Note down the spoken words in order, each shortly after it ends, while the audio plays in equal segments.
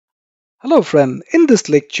Hello friend, in this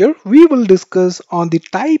lecture we will discuss on the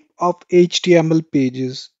type of HTML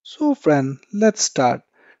pages. So friend, let's start.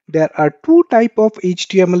 There are two type of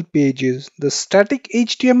HTML pages, the static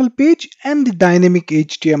HTML page and the dynamic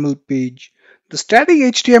HTML page. The static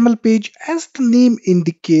HTML page, as the name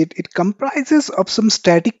indicate, it comprises of some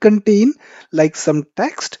static content like some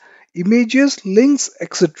text, images, links,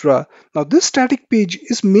 etc. Now this static page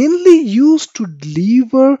is mainly used to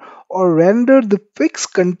deliver or render the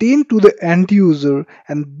fixed content to the end user,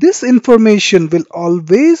 and this information will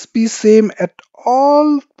always be same at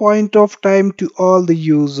all point of time to all the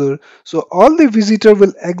user, so all the visitor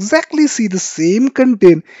will exactly see the same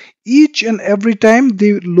content each and every time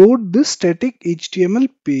they load this static HTML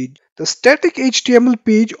page. The static HTML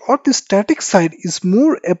page or the static site is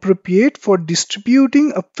more appropriate for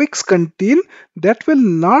distributing a fixed content that will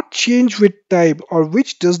not change with time or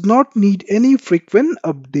which does not need any frequent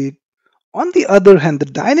update. On the other hand, the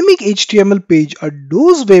dynamic HTML page are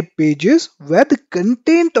those web pages where the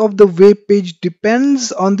content of the web page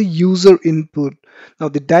depends on the user input. Now,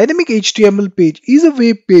 the dynamic HTML page is a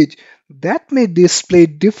web page that may display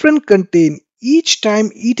different content each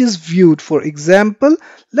time it is viewed. For example,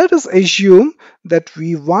 let us assume that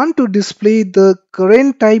we want to display the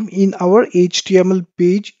current time in our HTML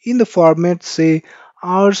page in the format say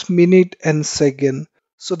hours, minute and second.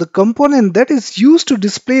 So the component that is used to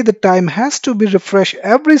display the time has to be refreshed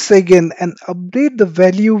every second and update the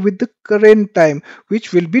value with the current time,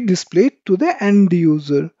 which will be displayed to the end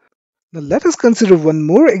user. Now let us consider one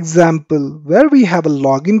more example where we have a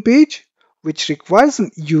login page which requires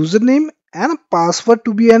an username and a password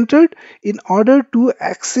to be entered in order to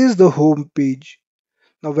access the home page.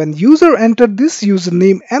 Now when user enter this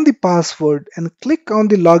username and the password and click on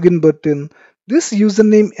the login button, this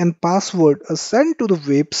username and password are sent to the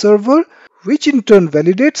web server, which in turn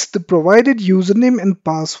validates the provided username and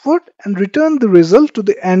password and return the result to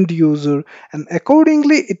the end user, and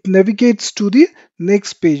accordingly it navigates to the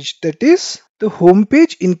next page, that is the home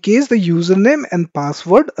page, in case the username and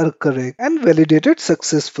password are correct and validated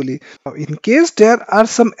successfully. Now in case there are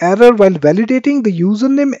some error while validating the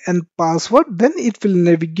username and password, then it will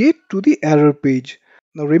navigate to the error page.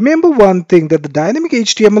 Now remember one thing, that the dynamic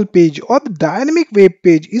HTML page or the dynamic web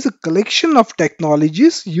page is a collection of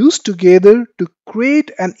technologies used together to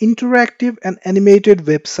create an interactive and animated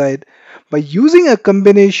website. By using a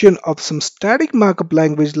combination of some static markup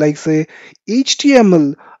language like say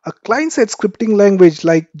HTML, a client-side scripting language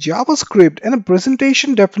like JavaScript, and a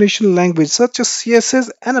presentation definition language such as CSS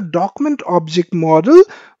and a document object model,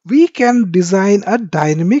 we can design a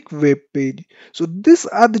dynamic web page. So these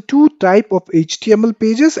are the two type of HTML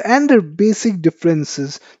pages and their basic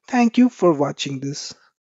differences. Thank you for watching this.